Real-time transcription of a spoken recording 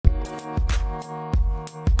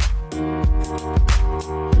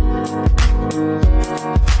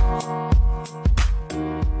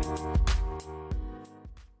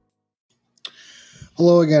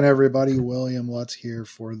Hello again, everybody. William Lutz here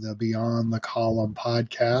for the Beyond the Column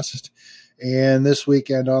podcast. And this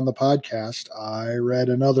weekend on the podcast, I read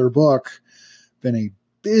another book. Been a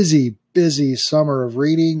busy summer of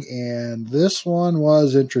reading, and this one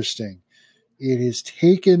was interesting. It has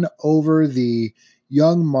taken over the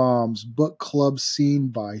young moms book club scene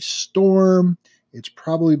by storm. It's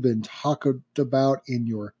probably been talked about in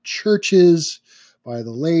your churches by the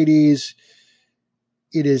ladies.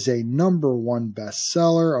 It is a number one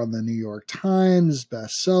bestseller on the New York Times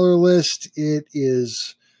bestseller list. It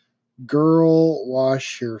is Girl,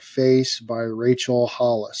 Wash Your Face by Rachel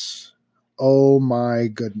Hollis. Oh my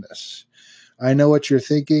goodness. I know what you're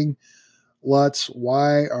thinking. Lutz,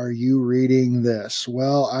 why are you reading this?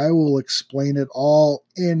 Well, I will explain it all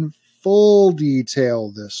in full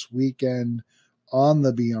detail this weekend on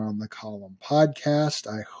the Beyond the Column podcast.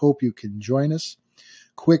 I hope you can join us.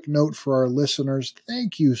 Quick note for our listeners,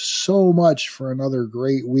 thank you so much for another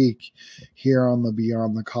great week here on the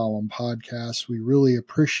Beyond the Column podcast. We really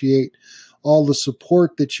appreciate all the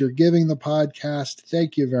support that you're giving the podcast.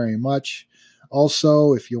 Thank you very much.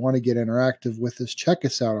 Also, if you want to get interactive with us, check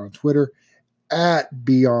us out on Twitter at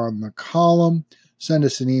Beyond the Column. Send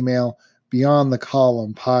us an email,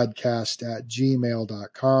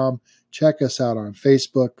 beyondthecolumnpodcast@gmail.com. Check us out on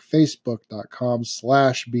Facebook,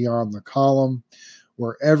 facebook.com/beyondthecolumn.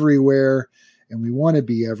 We're everywhere, and we want to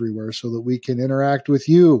be everywhere so that we can interact with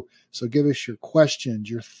you. So give us your questions,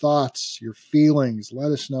 your thoughts, your feelings.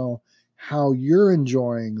 Let us know how you're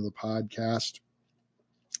enjoying the podcast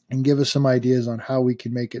and give us some ideas on how we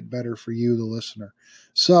can make it better for you, the listener.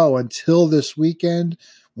 So until this weekend,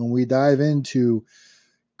 when we dive into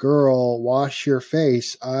Girl, Wash Your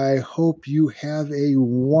Face, I hope you have a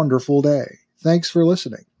wonderful day. Thanks for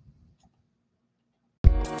listening.